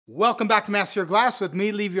Welcome back to Master Your Glass with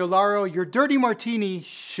me, Livio, Lauro. Your dirty martini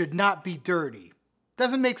should not be dirty.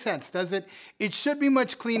 Doesn't make sense, does it? It should be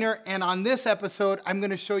much cleaner, and on this episode, I'm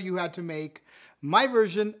gonna show you how to make my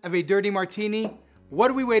version of a dirty martini.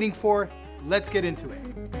 What are we waiting for? Let's get into it.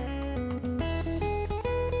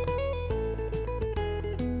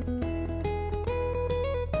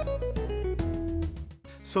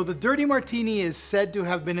 So the Dirty Martini is said to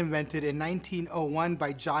have been invented in 1901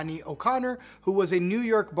 by Johnny O'Connor, who was a New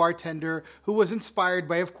York bartender who was inspired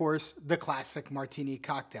by, of course, the classic martini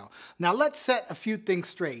cocktail. Now let's set a few things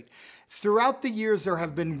straight. Throughout the years, there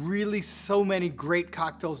have been really so many great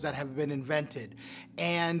cocktails that have been invented.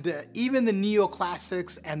 And even the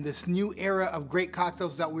neoclassics and this new era of great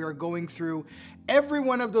cocktails that we are going through, every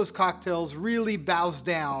one of those cocktails really bows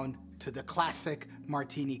down to the classic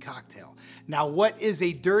martini cocktail. Now, what is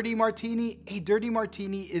a dirty martini? A dirty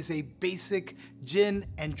martini is a basic gin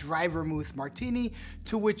and dry vermouth martini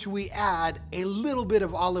to which we add a little bit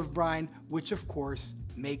of olive brine, which of course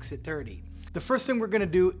makes it dirty. The first thing we're gonna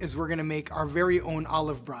do is we're gonna make our very own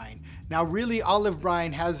olive brine. Now, really, olive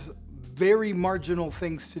brine has very marginal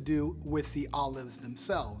things to do with the olives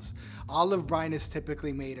themselves. Olive brine is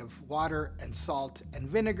typically made of water and salt and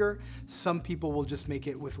vinegar. Some people will just make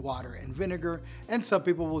it with water and vinegar, and some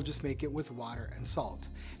people will just make it with water and salt.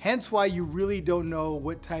 Hence why you really don't know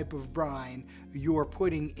what type of brine you're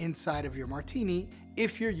putting inside of your martini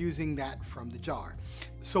if you're using that from the jar.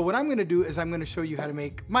 So what I'm gonna do is I'm gonna show you how to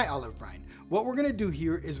make my olive brine. What we're gonna do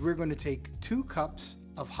here is we're gonna take 2 cups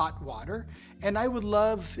of hot water, and I would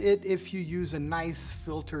love it if you use a nice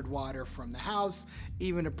filtered water from the house,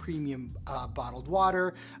 even a premium bottled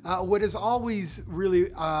water. What is always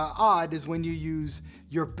really odd is when you use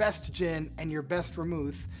your best gin and your best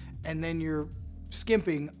vermouth, and then you're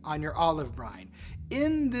skimping on your olive brine.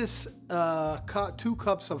 In this 2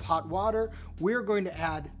 cups of hot water, we're going to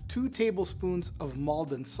add 2 tablespoons of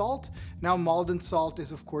Maldon Salt. Now, Maldon Salt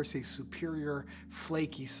is, of course, a superior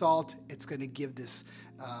flaky salt. It's going to give this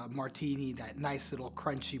martini that nice little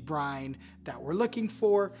crunchy brine that we're looking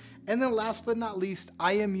for. And then last but not least,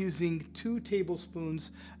 I am using 2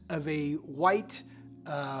 tablespoons of a white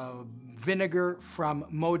vinegar from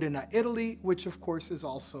Modena, Italy, which of course is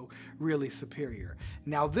also really superior.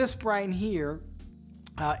 Now, this brine here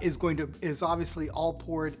is obviously all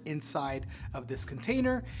poured inside of this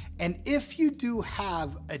container. And if you do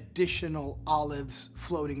have additional olives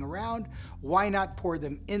floating around, why not pour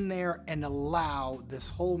them in there and allow this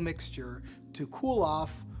whole mixture to cool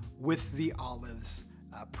off with the olives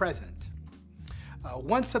present.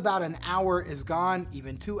 Once about an hour is gone,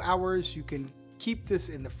 even 2 hours, you can keep this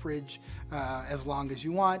in the fridge as long as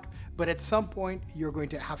you want, but at some point you're going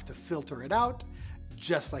to have to filter it out,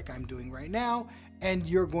 just like I'm doing right now, and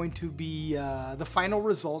you're going to be, the final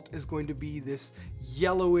result is going to be this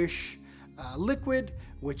yellowish liquid,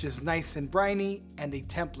 which is nice and briny, and a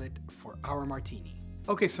template for our martini.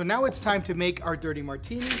 Okay, so now it's time to make our dirty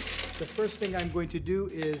martini. The first thing I'm going to do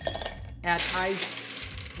is add ice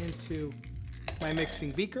into my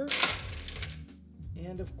mixing beaker.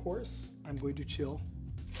 And of course, I'm going to chill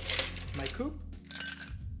my Coupe.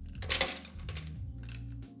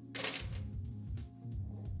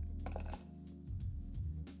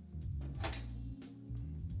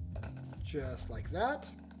 Just like that.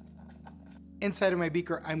 Inside of my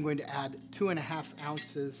beaker, I'm going to add 2.5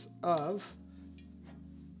 ounces of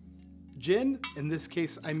gin. In this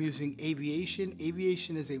case, I'm using Aviation.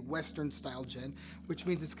 Aviation is a Western style gin, which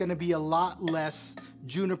means it's gonna be a lot less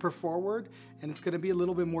juniper forward, and it's gonna be a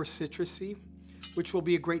little bit more citrusy, which will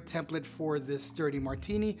be a great template for this dirty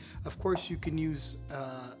martini. Of course, you can use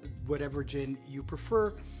whatever gin you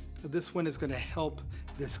prefer. This one is gonna help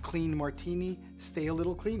this clean martini stay a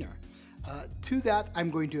little cleaner. To that,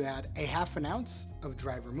 I'm going to add a 1/2 ounce of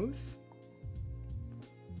dry vermouth.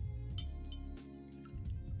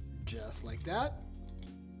 Just like that.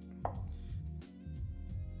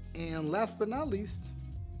 And last but not least,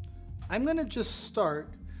 I'm gonna just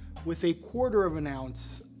start with a 1/4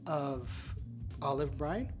 ounce of olive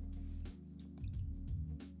brine.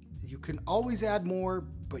 You can always add more,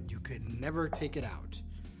 but you can never take it out.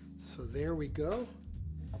 So there we go.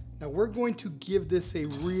 Now we're going to give this a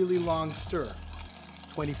really long stir,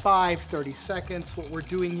 25, 30 seconds. What we're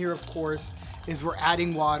doing here, of course, is we're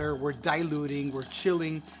adding water, we're diluting, we're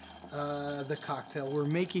chilling the cocktail. We're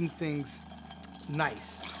making things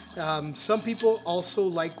nice. Some people also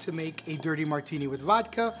like to make a dirty martini with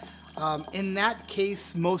vodka. In that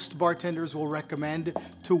case, most bartenders will recommend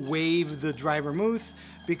to waive the dry vermouth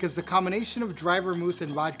because the combination of dry vermouth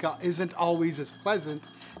and vodka isn't always as pleasant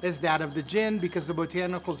as that of the gin, because the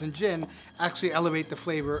botanicals in gin actually elevate the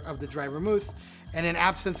flavor of the dry vermouth. and in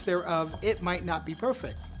absence thereof, it might not be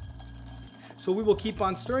perfect. So we will keep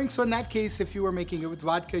on stirring. So in that case, if you were making it with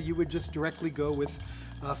vodka, you would just directly go with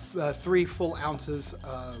 3 full ounces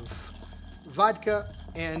of vodka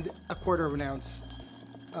and 1/4 ounce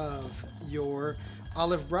of your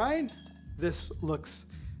olive brine. This looks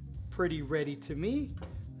pretty ready to me.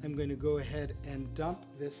 I'm going to go ahead and dump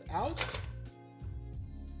this out.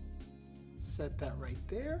 Set that right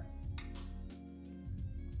there.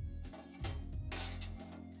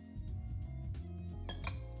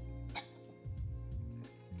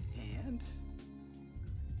 And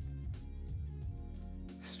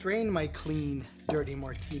strain my clean dirty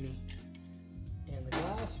martini in the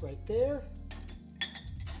glass right there.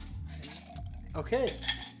 Okay,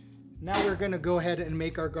 now we're going to go ahead and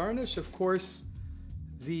make our garnish. Of course,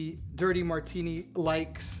 the dirty martini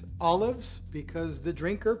likes olives because the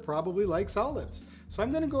drinker probably likes olives. So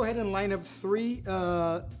I'm going to go ahead and line up 3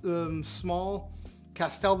 small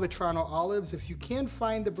Castelvetrano olives. If you can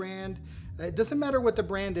find the brand, it doesn't matter what the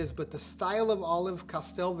brand is, but the style of olive,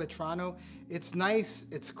 Castelvetrano, it's nice,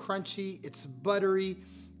 it's crunchy, it's buttery,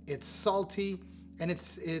 it's salty, and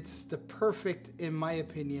it's the perfect, in my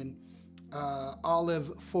opinion,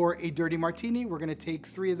 olive for a dirty martini. We're going to take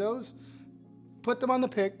 3 of those, put them on the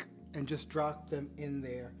pick, and just drop them in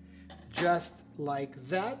there, just like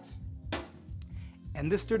that.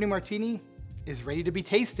 And this dirty martini is ready to be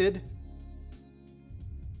tasted.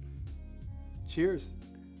 Cheers.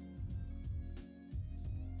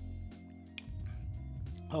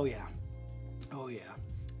 Oh yeah, oh yeah.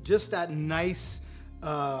 Just that nice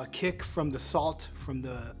kick from the salt, from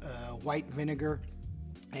the white vinegar,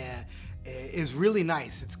 is really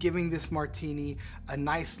nice. It's giving this martini a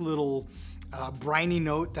nice little briny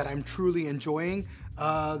note that I'm truly enjoying.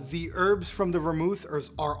 The herbs from the vermouth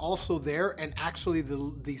are also there, and actually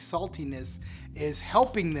the saltiness is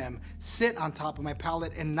helping them sit on top of my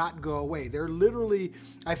palate and not go away. They're literally,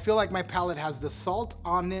 I feel like my palate has the salt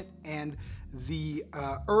on it and the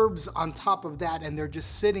herbs on top of that, and they're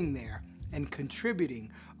just sitting there and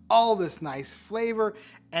contributing all this nice flavor.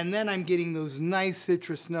 And then I'm getting those nice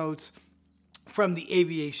citrus notes from the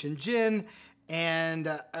aviation gin. And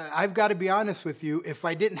I've got to be honest with you, if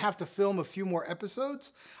I didn't have to film a few more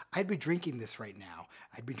episodes, I'd be drinking this right now.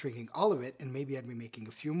 I'd be drinking all of it, and maybe I'd be making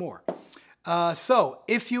a few more. So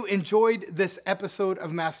if you enjoyed this episode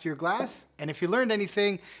of Master Your Glass, and if you learned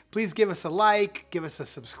anything, please give us a like, give us a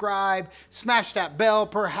subscribe, smash that bell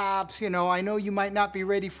perhaps. You know, I know you might not be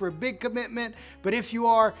ready for a big commitment, but if you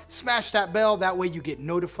are, smash that bell. That way you get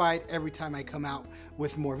notified every time I come out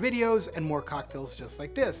with more videos and more cocktails just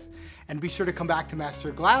like this. And be sure to come back to Master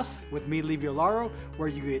Your Glass with me, Livio Lauro, where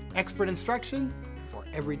you get expert instruction for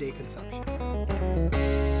everyday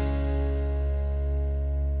consumption.